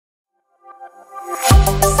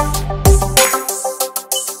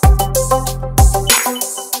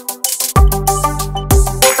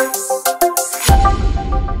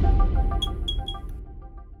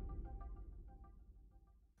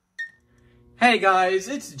Hey guys,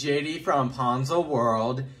 it's JD from Ponzo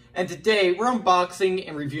World, and today we're unboxing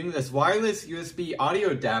and reviewing this wireless USB audio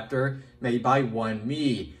adapter made by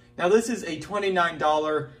OneMe. Now this is a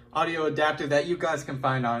 $29 audio adapter that you guys can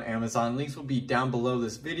find on Amazon. Links will be down below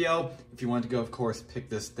this video if you want to go, of course, pick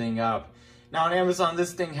this thing up. Now on Amazon,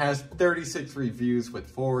 this thing has 36 reviews with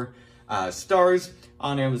 4 stars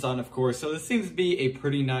on Amazon, of course. So this seems to be a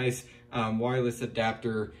pretty nice wireless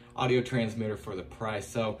adapter audio transmitter for the price.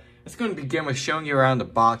 So it's going to begin with showing you around the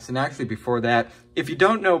box. And actually before that, if you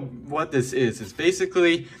don't know what this is, it's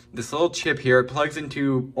basically this little chip here. It plugs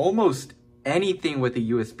into almost anything with a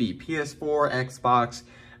USB, PS4, Xbox,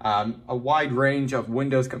 a wide range of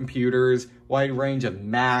Windows computers, wide range of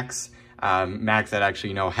Macs, Macs that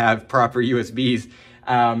actually, have proper USBs,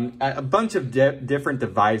 a bunch of different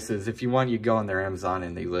devices. If you want, you go on their Amazon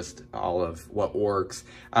and they list all of what works.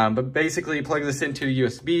 But basically you plug this into a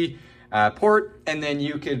USB port, and then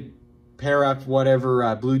you could pair up whatever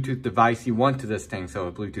Bluetooth device you want to this thing. So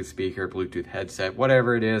a Bluetooth speaker, Bluetooth headset,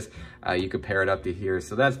 whatever it is, you could pair it up to here.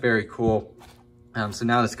 So that's very cool. So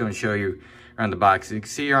now let's go and show you around the box. So you can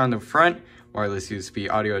see here on the front, wireless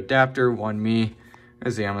USB audio adapter, OneMe.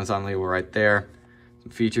 There's the Amazon label right there.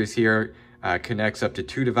 Some features here, connects up to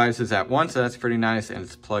 2 devices at once, so that's pretty nice, and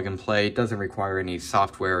it's plug and play. It doesn't require any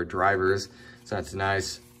software or drivers, so that's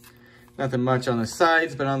nice. Nothing much on the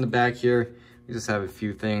sides, but on the back here, we just have a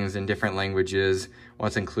few things in different languages,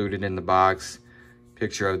 what's included in the box,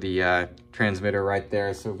 picture of the transmitter right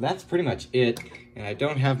there. So that's pretty much it. And I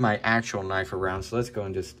don't have my actual knife around, so let's go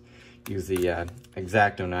and just use the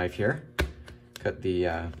X-Acto knife here. Cut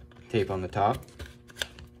the tape on the top.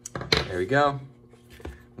 There we go.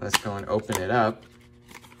 Let's go and open it up.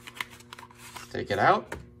 Let's take it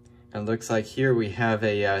out. And it looks like here we have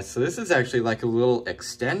a, so this is actually like a little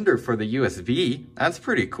extender for the USB. That's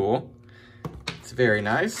pretty cool. It's very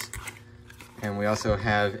nice. And we also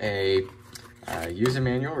have a user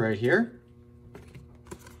manual right here.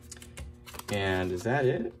 And is that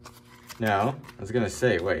it? No, I was gonna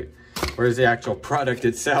say, wait, where's the actual product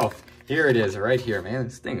itself? Here it is, right here. Man,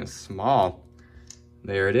 this thing is small.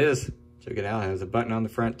 There it is. Check it out. It has a button on the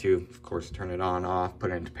front to, of course, turn it on, off,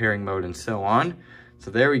 put it into pairing mode, and so on.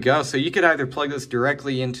 So there we go. So you could either plug this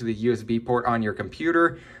directly into the USB port on your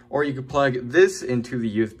computer, or you could plug this into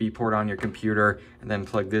the USB port on your computer and then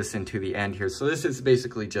plug this into the end here. So this is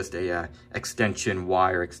basically just a extension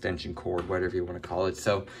wire, extension cord, whatever you want to call it.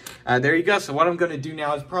 So there you go. So what I'm going to do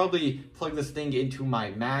now is probably plug this thing into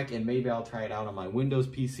my Mac, and maybe I'll try it out on my Windows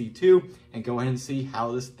PC too, and go ahead and see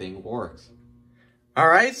how this thing works. All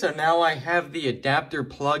right, so now I have the adapter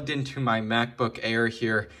plugged into my MacBook Air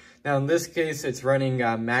here. Now, in this case, it's running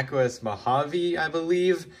macOS Mojave, I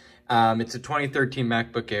believe. It's a 2013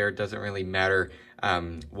 MacBook Air. It doesn't really matter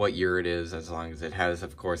what year it is, as long as it has,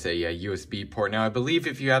 of course, a USB port. Now, I believe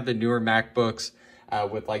if you have the newer MacBooks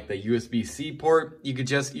with like the USB-C port, you could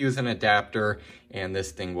just use an adapter, and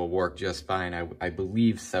this thing will work just fine. I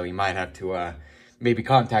believe so. You might have to maybe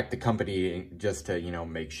contact the company just to,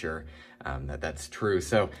 make sure that's true.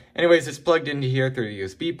 So anyways, it's plugged into here through the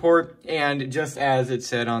USB port, and just as it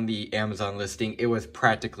said on the Amazon listing, it was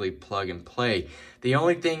practically plug and play. The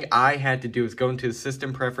only thing I had to do is go into the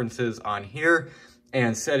system preferences on here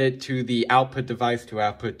and set it to the output device to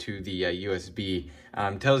output to the USB.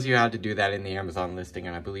 Tells you how to do that in the Amazon listing,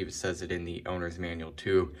 and I believe it says it in the owner's manual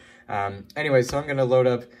too. Anyway, so I'm going to load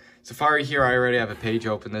up Safari here. I already have a page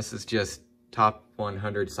open. This is just top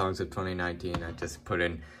 100 songs of 2019. I just put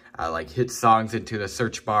in like hit songs into the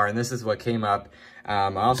search bar, and this is what came up.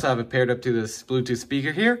 I also have it paired up to this Bluetooth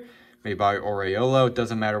speaker here, made by Aureolo. It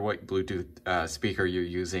doesn't matter what Bluetooth speaker you're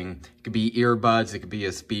using. It could be earbuds, it could be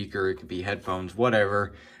a speaker, it could be headphones,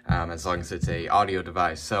 whatever, as long as it's a audio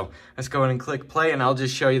device. So let's go ahead and click play, and I'll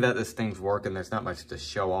just show you that this thing's working. There's not much to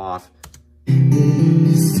show off.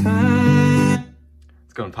 Let's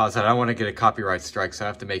go and pause that. I don't want to get a copyright strike, so I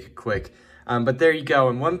have to make it quick. But there you go.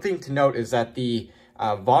 And one thing to note is that the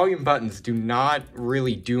volume buttons do not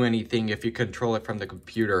really do anything if you control it from the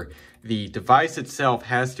computer. The device itself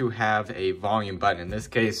has to have a volume button. In this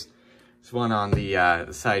case, there's one on the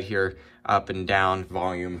side here, up and down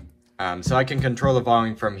volume. So I can control the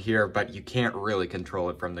volume from here, but you can't really control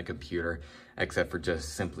it from the computer, except for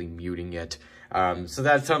just simply muting it. So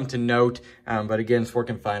that's something to note. But again, it's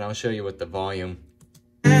working fine. I'll show you with the volume.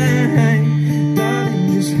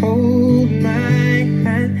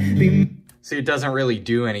 See, it doesn't really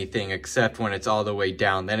do anything except when it's all the way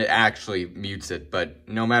down. Then it actually mutes it. But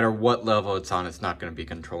no matter what level it's on, it's not going to be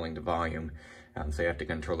controlling the volume. So you have to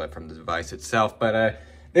control that from the device itself. But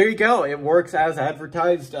there you go. It works as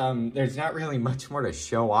advertised. There's not really much more to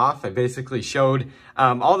show off. I basically showed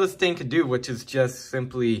all this thing could do, which is just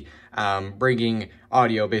simply bringing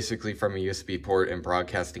audio basically from a USB port and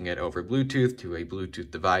broadcasting it over Bluetooth to a Bluetooth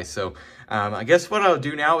device. So I guess what I'll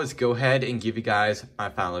do now is go ahead and give you guys my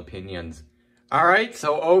final opinions. All right,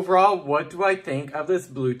 so overall, what do I think of this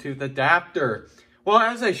Bluetooth adapter? Well,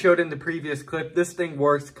 as I showed in the previous clip, this thing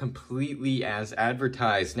works completely as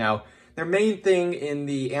advertised. Now, their main thing in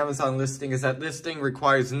the Amazon listing is that this thing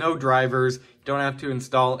requires no drivers. You don't have to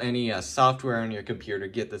install any software on your computer to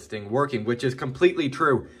get this thing working, which is completely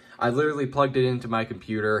true. I literally plugged it into my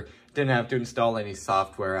computer, didn't have to install any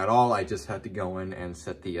software at all. I just had to go in and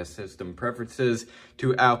set the system preferences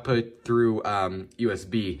to output through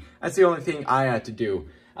USB. That's the only thing I had to do.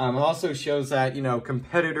 It also shows that, you know,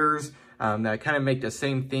 competitors that kind of make the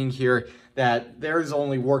same thing here, that theirs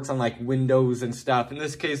only works on like Windows and stuff. In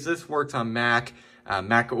this case, this works on Mac,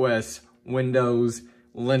 Mac OS, Windows,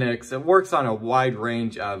 Linux. It works on a wide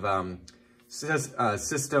range of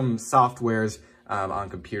system softwares on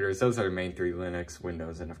computers. Those are the main three: Linux,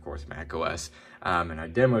 Windows, and of course Mac OS. And I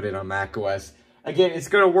demoed it on Mac OS. Again, it's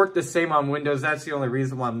going to work the same on Windows. That's the only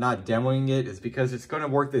reason why I'm not demoing it, is because it's going to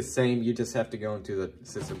work the same. You just have to go into the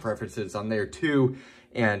system preferences on there too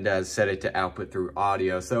and set it to output through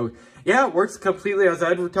audio. So yeah, it works completely as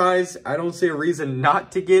advertised. I don't see a reason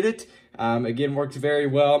not to get it. Again, works very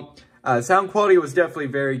well. Sound quality was definitely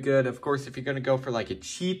very good. Of course, if you're going to go for like a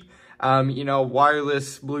cheap, you know,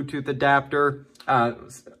 wireless Bluetooth adapter,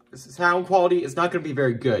 sound quality is not going to be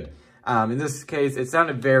very good. In this case, it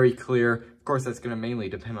sounded very clear. Of course, that's going to mainly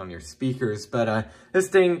depend on your speakers, but this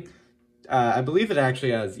thing, I believe it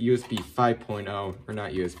actually has USB 5.0, or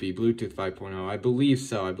not USB, Bluetooth 5.0. I believe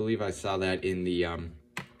so. I believe I saw that in the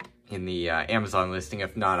Amazon listing.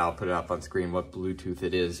 If not, I'll put it up on screen what Bluetooth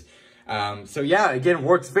it is. So yeah, again,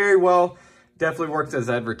 works very well. Definitely works as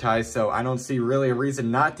advertised, so I don't see really a reason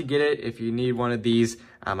not to get it. If you need one of these,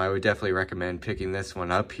 I would definitely recommend picking this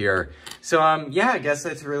one up here. So yeah, I guess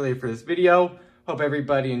that's really it for this video. Hope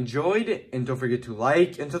everybody enjoyed, and don't forget to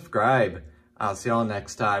like and subscribe. I'll see y'all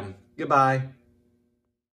next time. Goodbye.